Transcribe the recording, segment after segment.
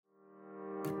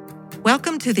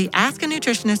Welcome to the Ask a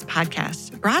Nutritionist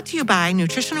podcast, brought to you by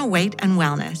Nutritional Weight and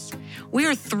Wellness. We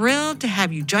are thrilled to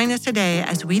have you join us today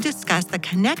as we discuss the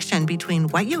connection between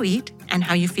what you eat and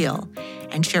how you feel,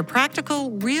 and share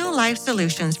practical, real-life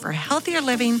solutions for healthier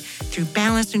living through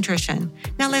balanced nutrition.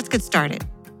 Now let's get started.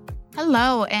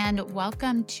 Hello, and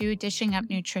welcome to Dishing Up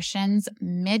Nutrition's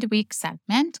midweek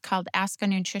segment called Ask a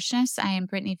Nutritionist. I am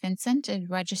Britni Vincent, a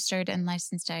registered and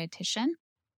licensed dietitian.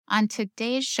 On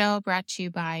today's show, brought to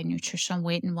you by Nutritional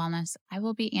Weight and Wellness, I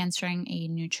will be answering a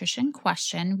nutrition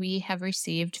question we have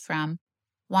received from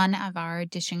one of our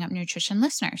Dishing Up Nutrition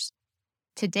listeners.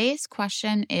 Today's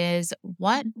question is,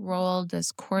 what role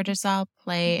does cortisol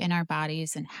play in our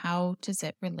bodies and how does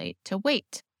it relate to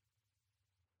weight?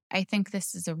 I think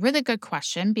this is a really good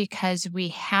question because we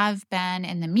have been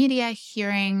in the media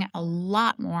hearing a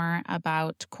lot more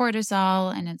about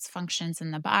cortisol and its functions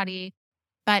in the body,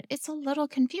 but it's a little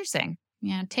confusing.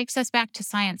 It takes us back to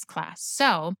science class.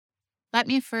 So let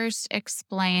me first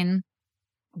explain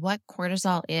what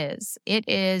cortisol is. It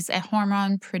is a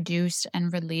hormone produced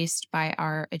and released by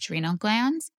our adrenal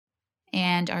glands.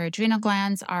 And our adrenal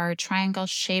glands are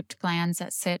triangle-shaped glands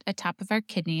that sit atop of our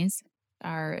kidneys.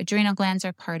 Our adrenal glands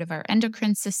are part of our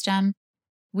endocrine system.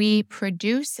 We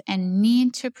produce and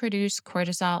need to produce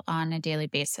cortisol on a daily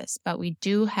basis, but we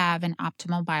do have an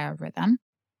optimal biorhythm.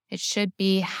 It should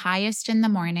be highest in the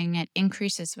morning. It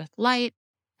increases with light.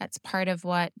 That's part of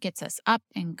what gets us up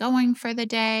and going for the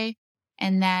day.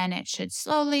 And then it should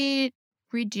slowly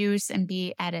reduce and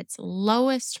be at its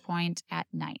lowest point at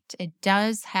night. It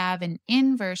does have an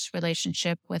inverse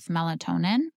relationship with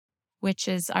melatonin, which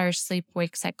is our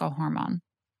sleep-wake cycle hormone.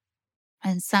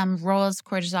 And some roles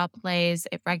cortisol plays,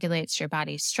 it regulates your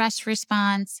body's stress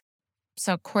response.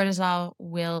 So cortisol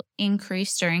will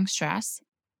increase during stress.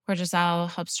 Cortisol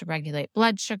helps to regulate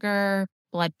blood sugar,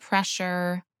 blood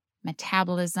pressure,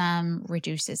 metabolism,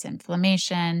 reduces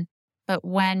inflammation. But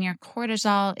when your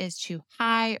cortisol is too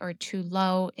high or too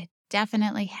low, it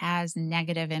definitely has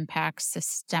negative impacts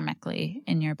systemically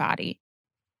in your body.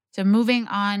 So moving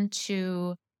on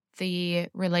to the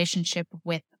relationship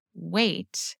with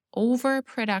weight,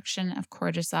 overproduction of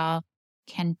cortisol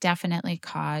can definitely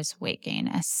cause weight gain,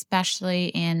 especially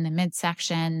in the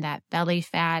midsection, that belly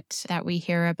fat that we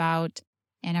hear about,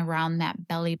 and around that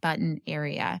belly button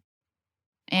area.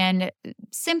 And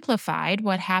simplified,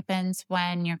 what happens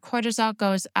when your cortisol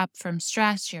goes up from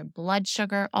stress, your blood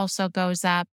sugar also goes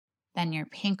up, then your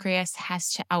pancreas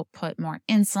has to output more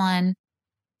insulin.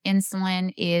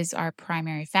 Insulin is our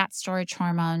primary fat storage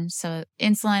hormone. So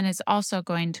insulin is also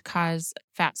going to cause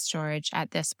fat storage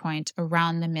at this point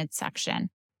around the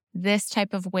midsection. This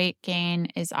type of weight gain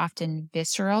is often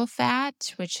visceral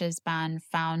fat, which has been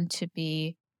found to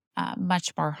be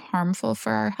much more harmful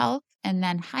for our health. And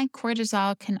then high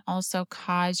cortisol can also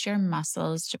cause your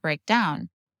muscles to break down.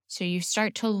 So you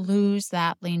start to lose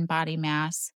that lean body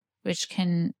mass, which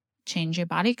can change your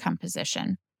body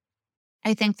composition.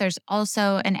 I think there's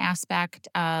also an aspect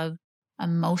of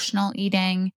emotional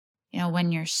eating.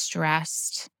 When you're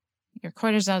stressed, your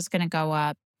cortisol is going to go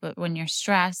up. But when you're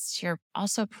stressed, you're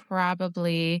also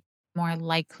probably more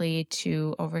likely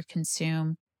to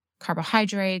overconsume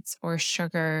carbohydrates or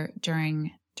sugar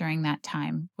during that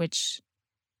time, which,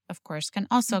 of course, can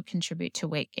also contribute to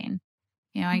weight gain.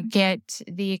 I get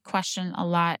the question a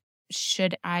lot,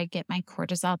 should I get my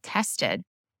cortisol tested?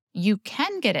 You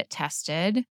can get it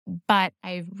tested, but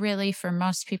I really, for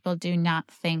most people, do not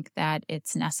think that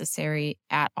it's necessary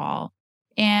at all.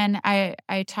 And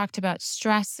I talked about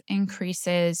stress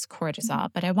increases cortisol,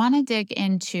 but I want to dig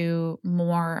into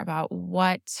more about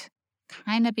what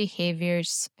kind of behaviors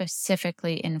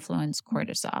specifically influence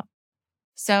cortisol.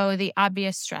 So the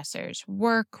obvious stressors: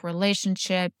 work,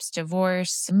 relationships,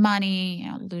 divorce, money,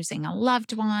 losing a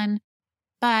loved one.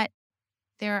 But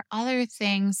there are other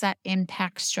things that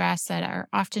impact stress that are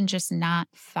often just not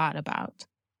thought about.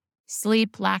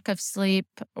 Sleep, lack of sleep,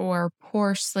 or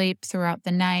poor sleep throughout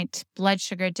the night. Blood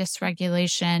sugar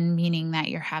dysregulation, meaning that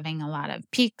you're having a lot of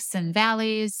peaks and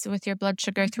valleys with your blood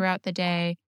sugar throughout the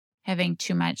day. Having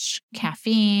too much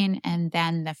caffeine, and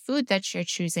then the food that you're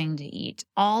choosing to eat.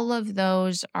 All of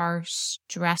those are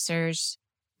stressors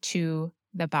to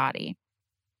the body.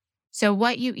 So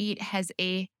what you eat has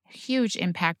a huge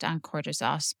impact on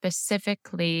cortisol.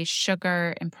 Specifically,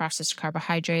 sugar and processed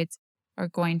carbohydrates are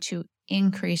going to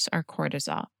increase our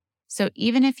cortisol. So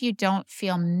even if you don't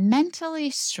feel mentally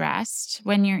stressed,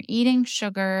 when you're eating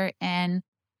sugar and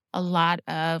a lot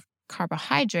of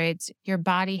carbohydrates, your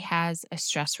body has a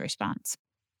stress response.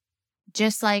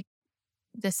 Just like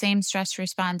the same stress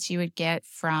response you would get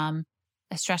from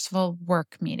a stressful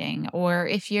work meeting, or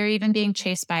if you're even being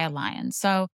chased by a lion.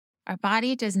 So our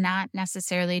body does not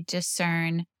necessarily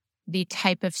discern the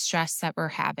type of stress that we're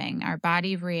having. Our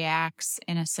body reacts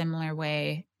in a similar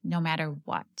way no matter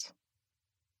what.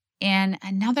 And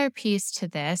another piece to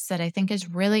this that I think is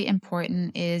really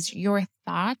important is your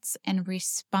thoughts and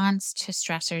response to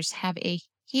stressors have a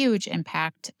huge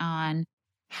impact on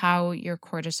how your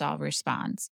cortisol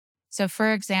responds. So,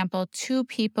 for example, two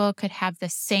people could have the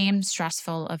same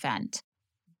stressful event,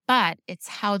 but it's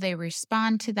how they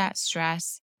respond to that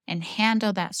stress and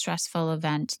handle that stressful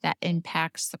event that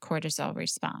impacts the cortisol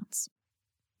response.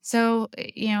 So,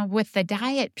 with the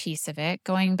diet piece of it,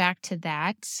 going back to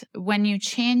that, when you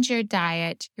change your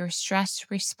diet, your stress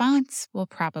response will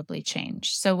probably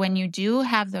change. So, when you do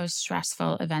have those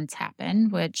stressful events happen,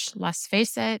 which let's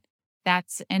face it,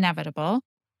 that's inevitable,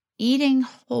 eating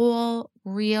whole,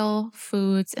 real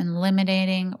foods and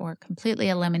eliminating or completely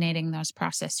eliminating those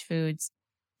processed foods,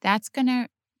 that's going to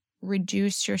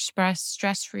reduce your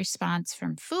stress response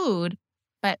from food,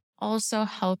 but also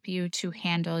help you to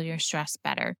handle your stress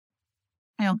better.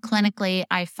 Clinically,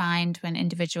 I find when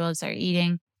individuals are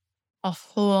eating a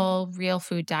whole real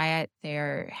food diet,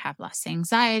 they have less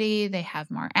anxiety, they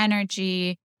have more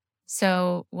energy.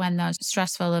 So when those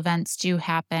stressful events do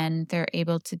happen, they're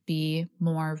able to be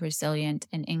more resilient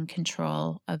and in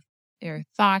control of their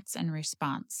thoughts and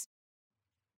response.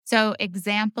 So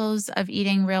examples of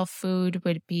eating real food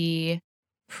would be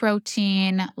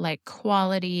protein, like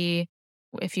quality,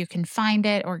 if you can find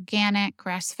it, organic,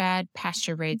 grass-fed,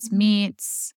 pasture-raised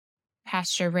meats,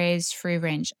 pasture-raised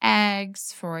free-range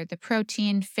eggs for the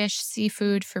protein, fish,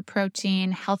 seafood for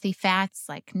protein, healthy fats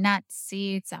like nuts,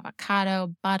 seeds,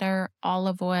 avocado, butter,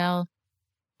 olive oil,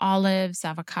 olives,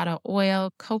 avocado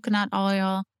oil, coconut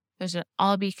oil. Those would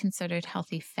all be considered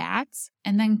healthy fats.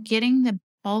 And then getting the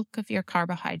bulk of your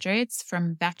carbohydrates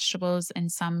from vegetables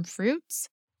and some fruits.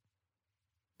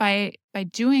 By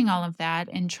doing all of that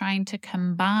and trying to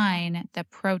combine the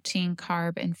protein,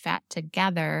 carb, and fat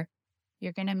together,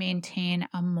 you're going to maintain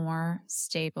a more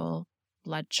stable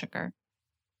blood sugar.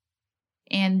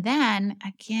 And then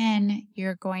again,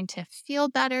 you're going to feel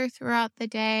better throughout the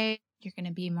day. You're going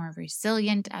to be more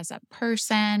resilient as a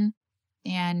person.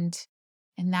 And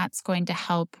that's going to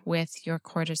help with your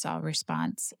cortisol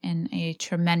response in a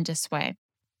tremendous way.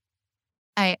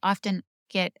 I often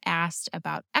get asked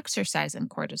about exercise and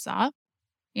cortisol.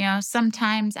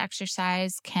 Sometimes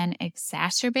exercise can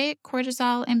exacerbate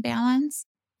cortisol imbalance.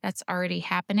 That's already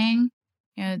happening.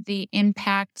 The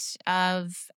impact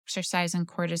of exercise and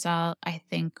cortisol, I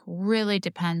think, really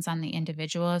depends on the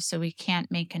individual. So we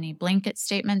can't make any blanket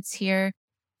statements here.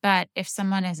 But if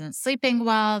someone isn't sleeping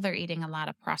well, they're eating a lot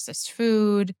of processed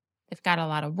food, they've got a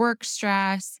lot of work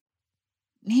stress,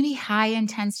 maybe high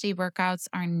intensity workouts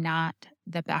are not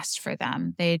the best for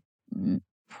them. They'd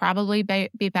probably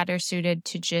be better suited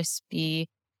to just be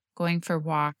going for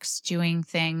walks, doing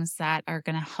things that are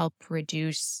going to help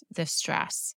reduce the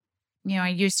stress. I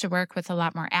used to work with a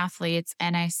lot more athletes,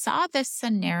 and I saw this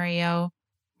scenario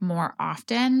more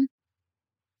often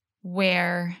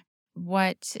where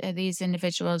what these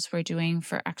individuals were doing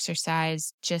for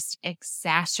exercise just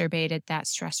exacerbated that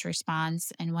stress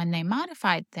response. And when they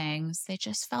modified things, they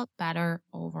just felt better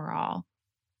overall.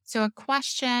 So a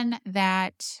question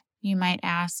that you might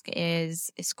ask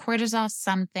is cortisol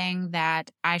something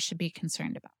that I should be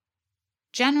concerned about?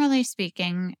 Generally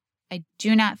speaking, I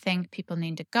do not think people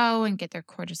need to go and get their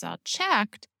cortisol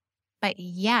checked. But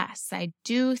yes, I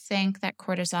do think that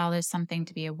cortisol is something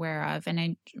to be aware of. And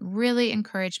I really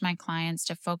encourage my clients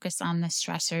to focus on the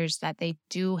stressors that they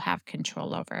do have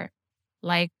control over,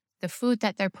 like the food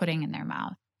that they're putting in their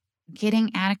mouth, getting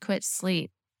adequate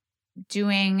sleep,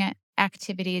 doing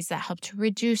activities that help to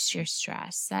reduce your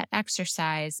stress, that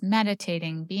exercise,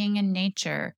 meditating, being in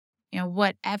nature.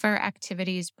 Whatever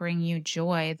activities bring you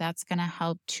joy, that's going to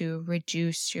help to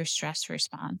reduce your stress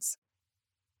response.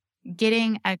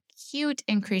 Getting acute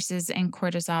increases in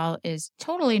cortisol is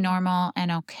totally normal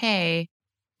and okay.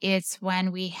 It's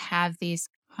when we have these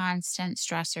constant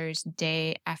stressors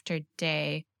day after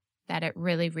day that it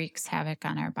really wreaks havoc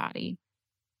on our body.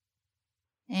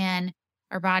 And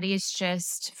our bodies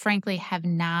just, frankly, have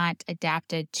not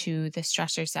adapted to the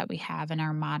stressors that we have in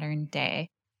our modern day.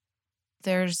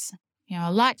 There's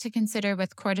a lot to consider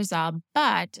with cortisol,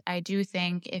 but I do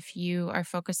think if you are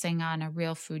focusing on a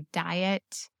real food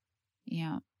diet,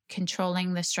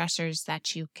 controlling the stressors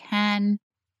that you can,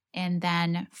 and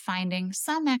then finding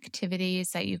some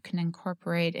activities that you can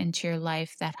incorporate into your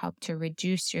life that help to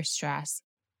reduce your stress,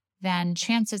 then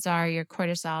chances are your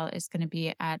cortisol is going to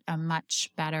be at a much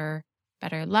better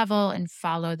level and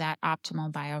follow that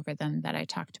optimal biorhythm that I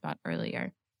talked about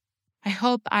earlier. I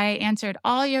hope I answered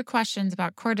all your questions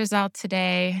about cortisol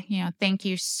today. Thank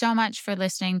you so much for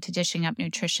listening to Dishing Up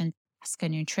Nutrition, Ask a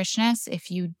Nutritionist.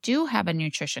 If you do have a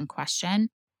nutrition question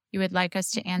you would like us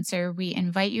to answer, we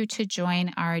invite you to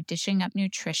join our Dishing Up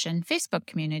Nutrition Facebook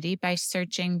community by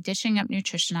searching Dishing Up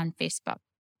Nutrition on Facebook.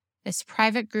 This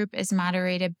private group is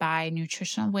moderated by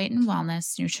nutritional weight and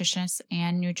wellness nutritionists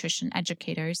and nutrition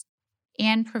educators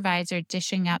and provides our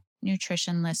Dishing Up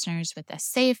Nutrition listeners with a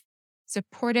safe,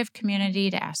 supportive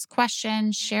community to ask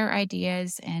questions, share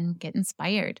ideas, and get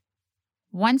inspired.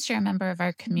 Once you're a member of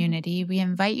our community, we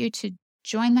invite you to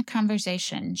join the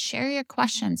conversation, share your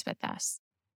questions with us.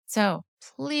 So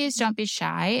please don't be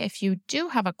shy. If you do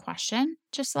have a question,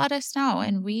 just let us know,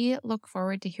 and we look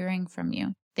forward to hearing from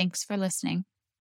you. Thanks for listening.